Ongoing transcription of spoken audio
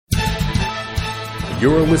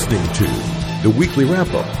You're listening to the Weekly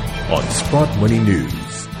Wrap-Up on Sprott Money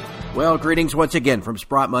News. Well, greetings once again from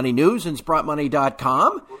Sprott Money News and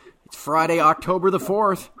SprottMoney.com. It's Friday, October the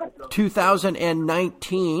 4th,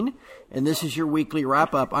 2019, and this is your Weekly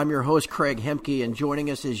Wrap-Up. I'm your host, Craig Hemke, and joining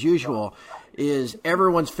us as usual is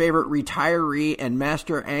everyone's favorite retiree and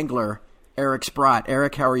master angler, Eric Sprott.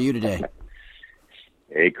 Eric, how are you today?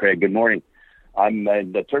 Hey, Craig, good morning. I'm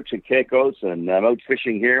in the Turks and Caicos, and I'm out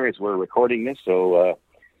fishing here as we're recording this, so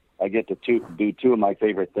I get to do two of my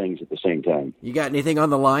favorite things at the same time. You got anything on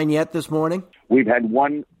the line yet this morning? We've had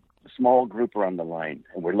one small grouper on the line,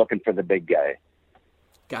 and we're looking for the big guy.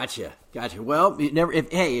 Gotcha. Well,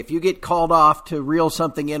 if you get called off to reel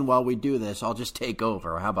something in while we do this, I'll just take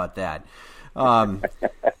over. How about that?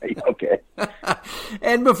 Okay.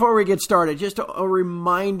 And before we get started, just a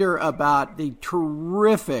reminder about the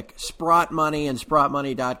terrific Sprott Money and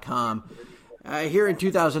SprottMoney.com. Here in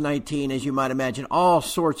 2019, as you might imagine, all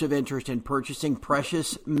sorts of interest in purchasing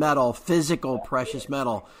precious metal, physical precious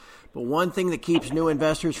metal. But one thing that keeps new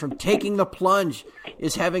investors from taking the plunge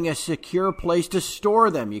is having a secure place to store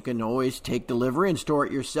them. You can always take delivery and store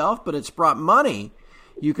it yourself, but at Sprott Money,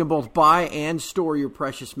 you can both buy and store your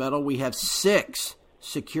precious metal. We have 6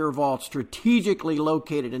 secure vaults strategically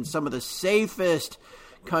located in some of the safest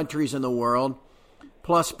countries in the world.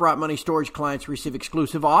 Plus, Sprott Money storage clients receive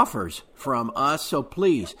exclusive offers from us. So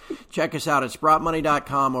please check us out at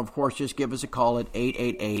SprottMoney.com. Or, of course, just give us a call at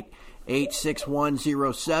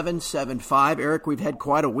 888-861-0775. Eric, we've had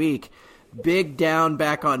quite a week. Big down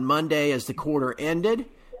back on Monday as the quarter ended,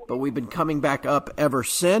 but we've been coming back up ever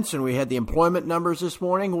since, and we had the employment numbers this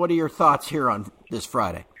morning. What are your thoughts here on this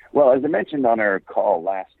Friday? Well, as I mentioned on our call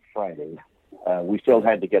last Friday, we still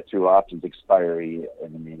had to get through options expiry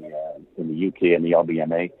in the UK and the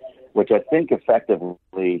LBMA, which I think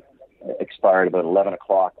effectively expired about 11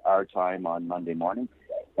 o'clock our time on Monday morning.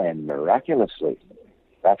 And miraculously,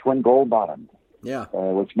 that's when gold bottomed. Yeah.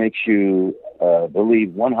 Which makes you believe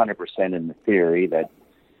 100% in the theory that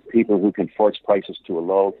people who can force prices to a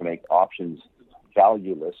low to make options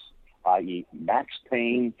valueless, i.e. max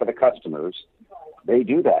paying for the customers, they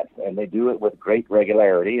do that, and they do it with great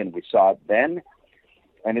regularity, and we saw it then.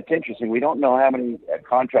 And it's interesting. We don't know how many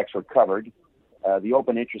contracts were covered. The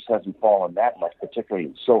open interest hasn't fallen that much, particularly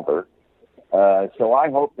in silver. So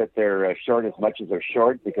I hope that they're short as much as they're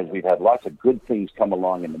short, because we've had lots of good things come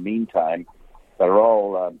along in the meantime that are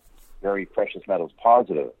all very precious metals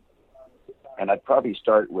positive. And I'd probably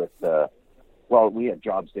start with, we had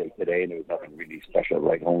Jobs Day today, and there was nothing really special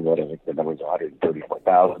right home. I think the number was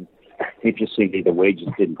 134,000. Interestingly, the wages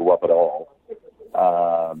didn't go up at all.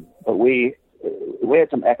 But we had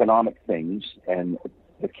some economic things, and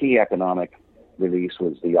the key economic release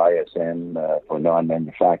was the ISM for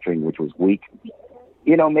non-manufacturing, which was weak.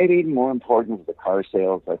 You know, maybe even more important was the car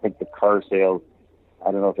sales. I think the car sales,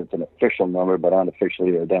 I don't know if it's an official number, but unofficially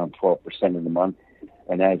they're down 12% in the month.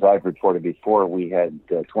 And as I've reported before, we had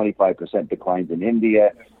 25% declines in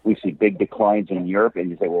India. We see big declines in Europe, and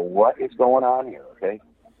you say, well, what is going on here, okay?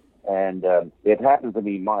 And it happens to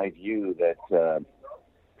be my view that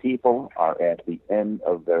people are at the end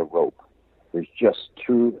of their rope. There's just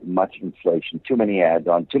too much inflation, too many ads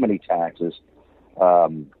on, too many taxes. I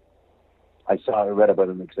read about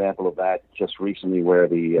an example of that just recently, where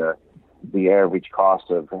the average cost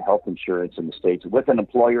of health insurance in the States with an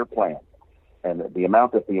employer plan, and the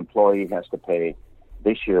amount that the employee has to pay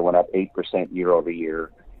this year went up 8% year over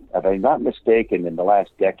year. If I'm not mistaken, in the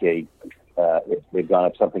last decade, they've gone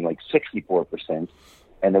up something like 64%,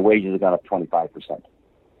 and the wages have gone up 25%.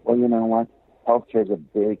 Well, you know what? Healthcare is a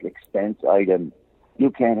big expense item.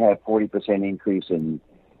 You can't have 40% increase in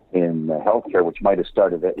healthcare, which might have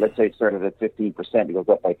started at, let's say it started at 15%, it goes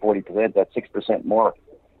up by 40%, that's 6% more.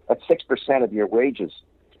 That's 6% of your wages,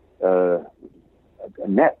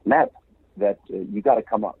 net, that you got to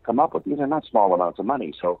come up with. These are not small amounts of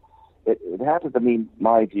money. So it happens to be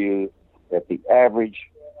my view that the average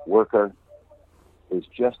worker is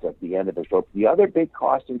just at the end of his rope. The other big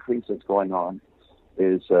cost increase that's going on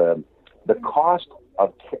is the cost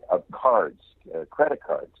of cards, credit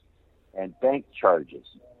cards, and bank charges.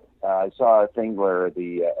 I saw a thing where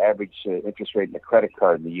the average interest rate in a credit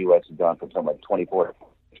card in the U.S. has gone from something like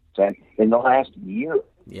 24% in the last year.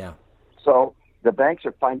 Yeah. So the banks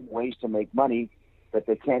are finding ways to make money that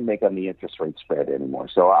they can't make on the interest rate spread anymore.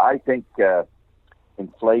 So I think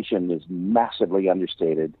inflation is massively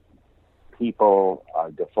understated. People are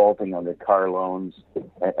defaulting on their car loans,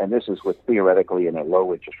 and this is with theoretically in a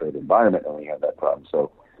low interest rate environment when we have that problem. So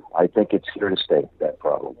I think it's here to stay, that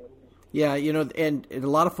problem. Yeah, and a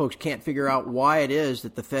lot of folks can't figure out why it is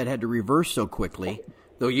that the Fed had to reverse so quickly,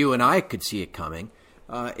 though you and I could see it coming.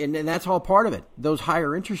 And that's all part of it. Those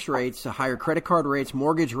higher interest rates, the higher credit card rates,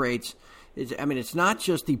 mortgage rates. It's not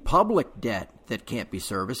just the public debt that can't be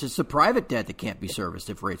serviced. It's the private debt that can't be serviced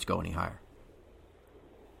if rates go any higher.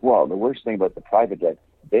 Well, the worst thing about the private debt,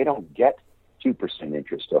 they don't get 2%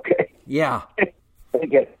 interest, okay? Yeah. They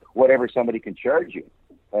get whatever somebody can charge you.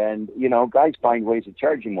 And, guys find ways of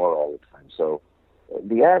charging more all the time. So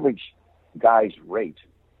the average guy's rate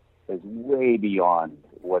is way beyond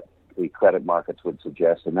what the credit markets would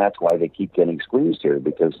suggest, and that's why they keep getting squeezed here,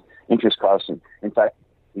 because interest costs, in fact,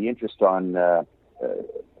 the interest on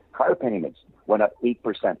car payments went up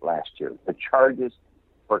 8% last year. The charges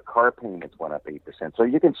for car payments went up 8%. So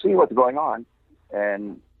you can see what's going on,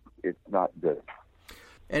 and it's not good.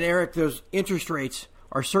 And Eric, those interest rates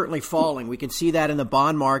are certainly falling. We can see that in the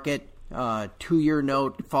bond market. 2-year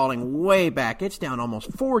note falling way back. It's down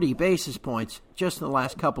almost 40 basis points just in the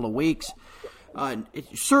last couple of weeks. It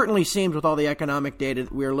certainly seems with all the economic data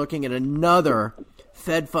that we're looking at another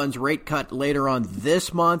Fed funds rate cut later on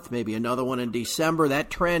this month, maybe another one in December. That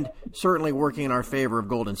trend certainly working in our favor of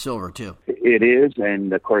gold and silver, too. It is,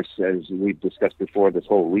 and of course, as we've discussed before, this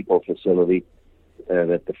whole repo facility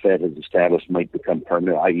that the Fed has established might become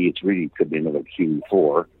permanent, i.e. it's really could be another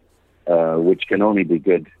Q4, which can only be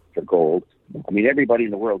good for gold. I mean, everybody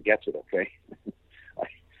in the world gets it, okay?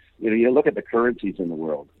 You look at the currencies in the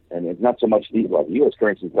world, and it's not so much the U.S.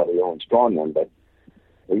 currency is probably the only strong one, but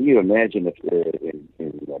you imagine if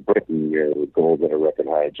in Britain, you're gold at a record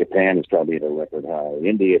high, Japan is probably at a record high,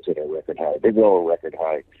 India is at a record high, Brazil a record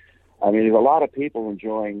high. I mean, there's a lot of people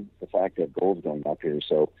enjoying the fact that gold's going up here,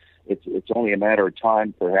 so it's only a matter of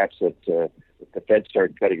time, perhaps, that if the Fed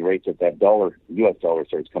starts cutting rates, that U.S. dollar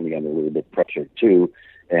starts coming under a little bit of pressure too,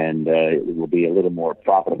 and it will be a little more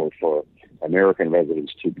profitable for American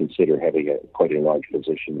residents to consider having quite a large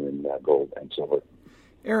position in gold and silver.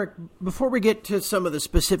 Eric, before we get to some of the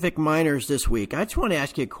specific miners this week, I just want to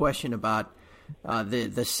ask you a question about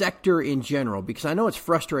the sector in general, because I know it's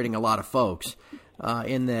frustrating a lot of folks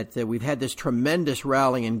in that we've had this tremendous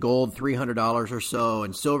rally in gold, $300 or so,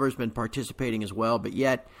 and silver's been participating as well, but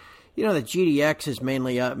yet, the GDX is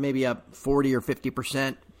mainly maybe up 40 or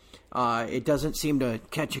 50%. It doesn't seem to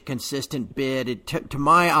catch a consistent bid. To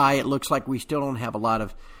my eye, it looks like we still don't have a lot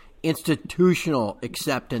of institutional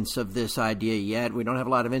acceptance of this idea yet. We don't have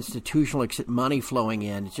a lot of institutional money flowing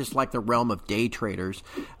in. It's just like the realm of day traders.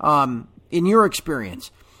 In your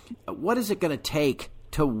experience, what is it going to take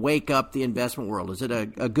to wake up the investment world? Is it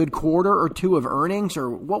a good quarter or two of earnings, or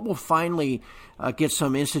what will finally get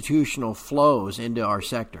some institutional flows into our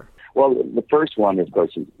sector? Well, the first one, of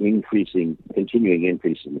course, is continuing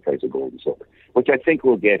increase in the price of gold and silver, which I think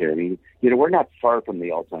we'll get here. I mean, we're not far from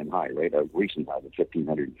the all-time high, right? A recent high, the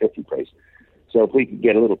 1,550 price. So if we could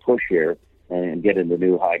get a little push here and get in the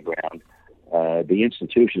new high ground, the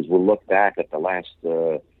institutions will look back at the last,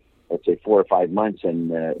 let's say, 4 or 5 months, and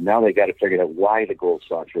now they got to figure out why the gold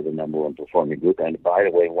stocks are the number one performing group, and by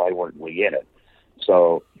the way, why weren't we in it?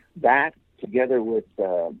 So that, together with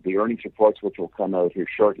the earnings reports, which will come out here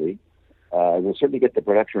shortly. We'll certainly get the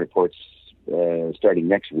production reports starting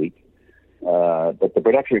next week. But the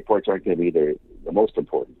production reports aren't going to be the most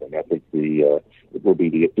important thing. I think it will be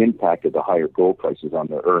the impact of the higher gold prices on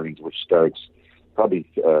the earnings, which starts probably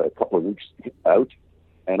a couple of weeks out.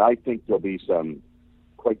 And I think there'll be some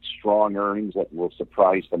quite strong earnings that will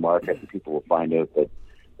surprise the market, and people will find out that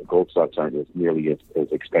the gold stocks aren't nearly as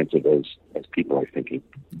expensive as people are thinking.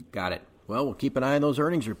 Got it. Well, we'll keep an eye on those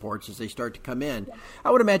earnings reports as they start to come in.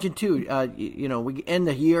 I would imagine, too, we end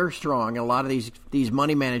the year strong. A lot of these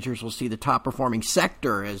money managers will see the top-performing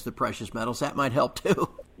sector as the precious metals. That might help, too.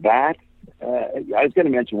 I was going to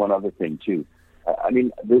mention one other thing, too.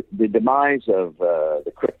 The demise of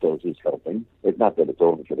the cryptos is helping. It's not that it's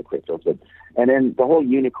over for the cryptos, and then the whole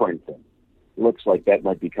unicorn thing looks like that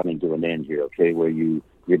might be coming to an end here, okay, where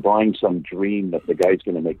you're buying some dream that the guy's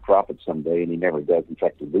going to make profit someday, and he never does. In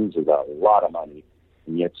fact, he loses a lot of money,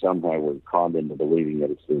 and yet somehow we're conned into believing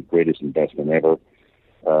that it's the greatest investment ever.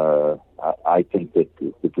 I think that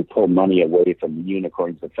if we pull money away from the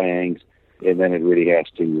unicorns, the FANGs, and then it really has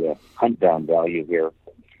to hunt down value here.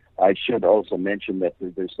 I should also mention that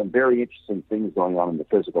there's some very interesting things going on in the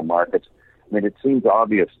physical markets. I mean, it seems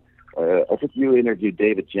obvious. I think you interviewed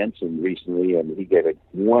David Jensen recently, and he gave a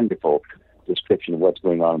wonderful description of what's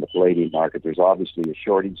going on in the palladium market. There's obviously a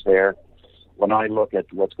shortage there. When I look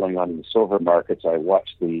at what's going on in the silver markets, I watch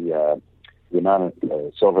the amount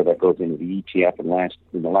of silver that goes into the ETF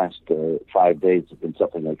in the last 5 days has been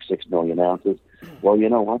something like 6 million ounces. Well, you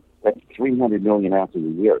know what? That's 300 million ounces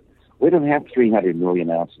a year. We don't have 300 million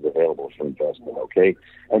ounces available for investment, okay?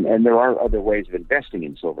 And there are other ways of investing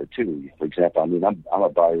in silver, too. For example, I mean, I'm a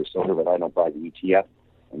buyer of silver, but I don't buy the ETF.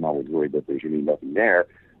 I'm always worried that there's really nothing there.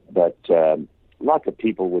 But lots of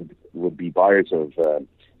people would be buyers of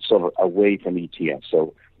silver away from ETFs.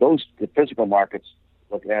 So the physical markets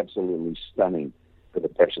look absolutely stunning for the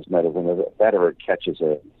precious metals. And if that ever catches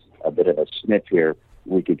a bit of a sniff here,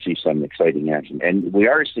 we could see some exciting action. And we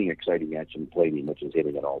are seeing exciting action in palladium, which is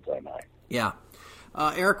hitting an all-time high. Yeah.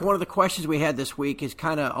 Eric, one of the questions we had this week is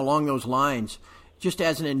kind of along those lines. Just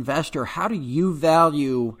as an investor, how do you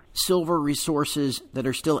value silver resources that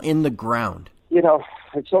are still in the ground? You know,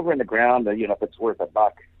 it's silver in the ground. You know, if it's worth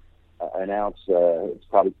 $1 an ounce, it's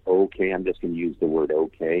probably okay. I'm just going to use the word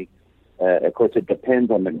okay. Of course, it depends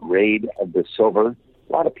on the grade of the silver.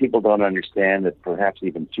 A lot of people don't understand that perhaps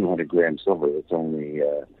even 200 grams silver, it's only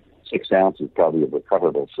 6 ounces probably of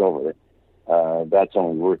recoverable silver. That's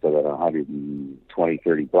only worth about $120,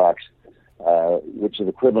 $30, which is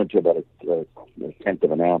equivalent to about a tenth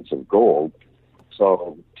of an ounce of gold.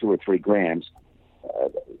 So 2 or 3 grams.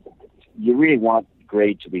 You really want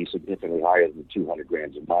grade to be significantly higher than 200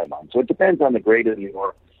 grams in my mind. So it depends on the grade of the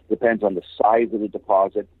ore, depends on the size of the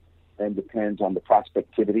deposit, and depends on the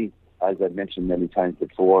prospectivity. As I've mentioned many times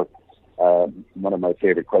before, one of my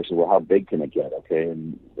favorite questions, well, how big can it get, okay?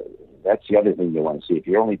 And that's the other thing you want to see. If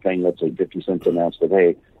you're only paying, let's say, 50 cents an ounce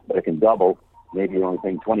today, but it can double, maybe you're only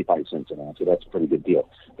paying 25 cents an ounce, so that's a pretty good deal.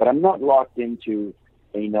 But I'm not locked into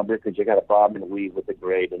a number because you got to bob and weave with the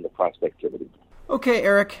grade and the prospectivity. Okay,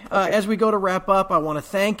 Eric, as we go to wrap up, I want to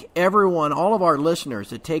thank everyone, all of our listeners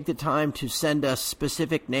that take the time to send us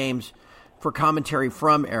specific names for commentary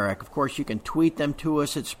from Eric. Of course, you can tweet them to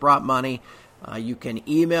us at Sprott Money. You can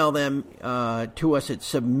email them to us at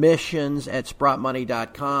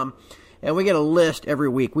submissions@sprottmoney.com. And we get a list every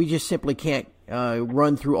week. We just simply can't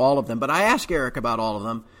run through all of them. But I ask Eric about all of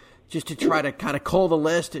them just to try to kind of cull the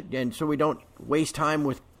list and so we don't waste time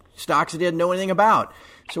with stocks I didn't know anything about.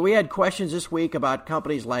 So we had questions this week about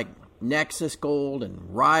companies like Nexus Gold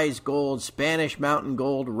and Rise Gold, Spanish Mountain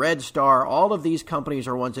Gold, Red Star. All of these companies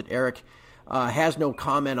are ones that Eric has no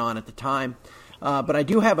comment on at the time. But I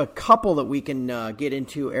do have a couple that we can get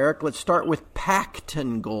into, Eric. Let's start with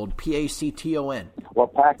Pacton Gold, Pacton. Well,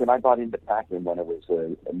 Pacton, I bought into Pacton when it was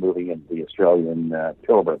moving into the Australian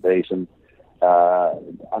Pilbara Basin.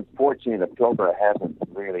 Unfortunately, the Pilbara hasn't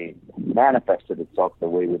really manifested itself the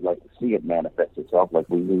way we'd like to see it manifest itself. Like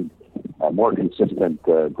we need a more consistent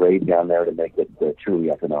grade down there to make it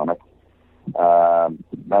truly economic.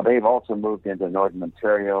 Now, they've also moved into Northern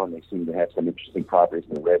Ontario, and they seem to have some interesting properties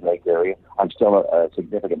in the Red Lake area. I'm still a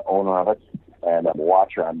significant owner of it, and I'm a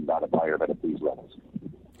watcher. I'm not a buyer, but at these levels.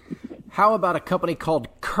 How about a company called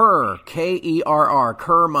Kerr, Kerr,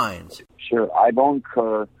 Kerr Mines? Sure. I've owned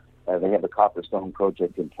Kerr. They have the Copperstone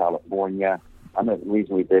project in California. I'm a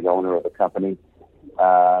reasonably big owner of the company.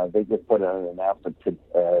 They just put an announcement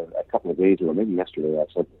a couple of days ago, maybe yesterday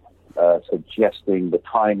actually, suggesting the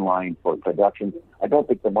timeline for production. I don't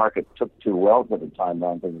think the market took too well to the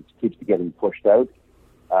timeline because it keeps getting pushed out.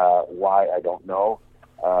 Why, I don't know.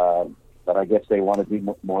 But I guess they want to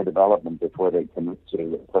do more development before they commit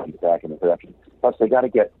to putting it back into production. Plus, they got to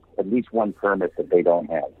get at least one permit that they don't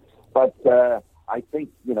have. But I think,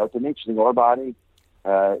 it's an interesting ore body.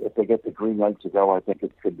 If they get the green light to go, I think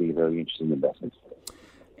it could be a very interesting investment.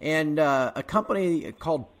 And a company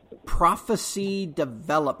called Prophecy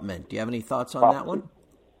Development. Do you have any thoughts on that one?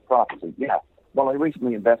 Prophecy, yeah. Well, I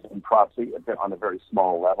recently invested in Prophecy on a very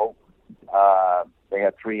small level. They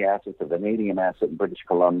have 3 assets, a vanadium asset in British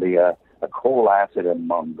Columbia, a coal asset in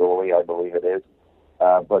Mongolia, I believe it is.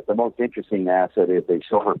 But the most interesting asset is a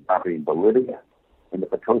silver property in Bolivia, in the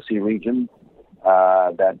Potosi region,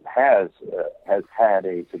 that has had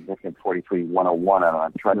a significant 43-101, and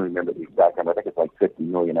I'm trying to remember the exact number. I think it's like 50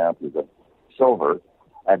 million ounces of silver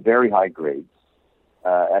at very high grades.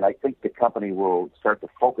 And I think the company will start to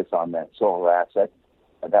focus on that silver asset.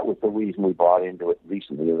 That was the reason we bought into it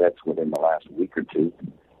recently. That's within the last week or two.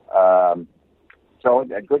 So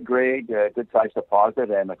a good grade, good size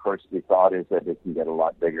deposit, and of course the thought is that it can get a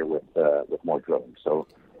lot bigger with more drilling. So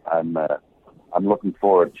I'm looking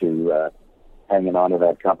forward to hanging on to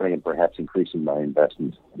that company and perhaps increasing my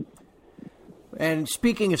investments. And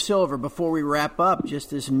speaking of silver, before we wrap up, just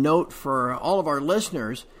this note for all of our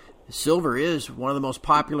listeners, silver is one of the most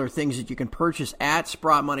popular things that you can purchase at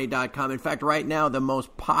SprottMoney.com. In fact, right now, the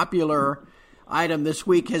most popular item this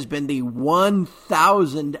week has been the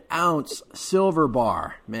 1,000-ounce silver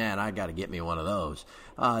bar. Man, I got to get me one of those.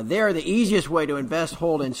 They're the easiest way to invest,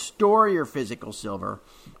 hold, and store your physical silver.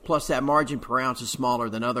 Plus, that margin per ounce is smaller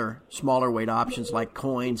than other smaller weight options like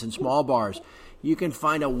coins and small bars. You can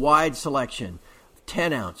find a wide selection,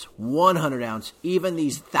 10-ounce, 100-ounce, even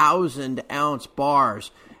these 1,000-ounce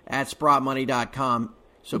bars at SprottMoney.com.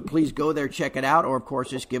 So please go there, check it out, or, of course,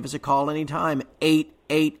 just give us a call anytime,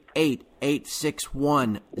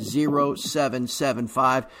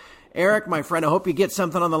 888-861-0775. Eric, my friend, I hope you get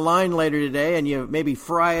something on the line later today, and you maybe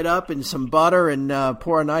fry it up in some butter and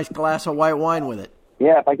pour a nice glass of white wine with it.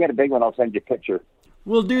 Yeah, if I get a big one, I'll send you a picture.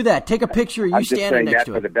 We'll do that. Take a picture of you standing next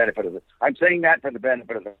to it. I'm saying that for the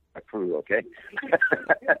benefit of the crew, okay?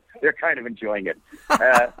 They're kind of enjoying it.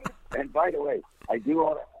 And by the way, I do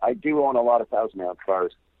own a lot of 1,000-ounce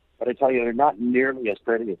bars, but I tell you, they're not nearly as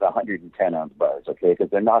pretty as the 110-ounce bars, okay? Because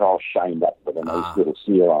they're not all shined up with a nice little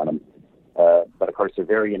seal on them. But, of course, they're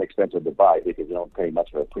very inexpensive to buy because you don't pay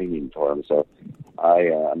much of a premium for them. So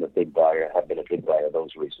I'm a big buyer. Have been a big buyer of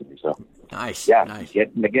those recently. So nice. Get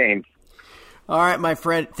in the game. All right, my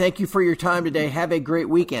friend. Thank you for your time today. Have a great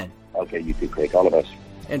weekend. Okay, you too, Craig. All of us.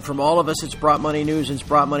 And from all of us at Sprott Money News and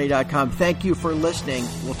SprottMoney.com, thank you for listening.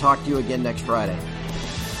 We'll talk to you again next Friday.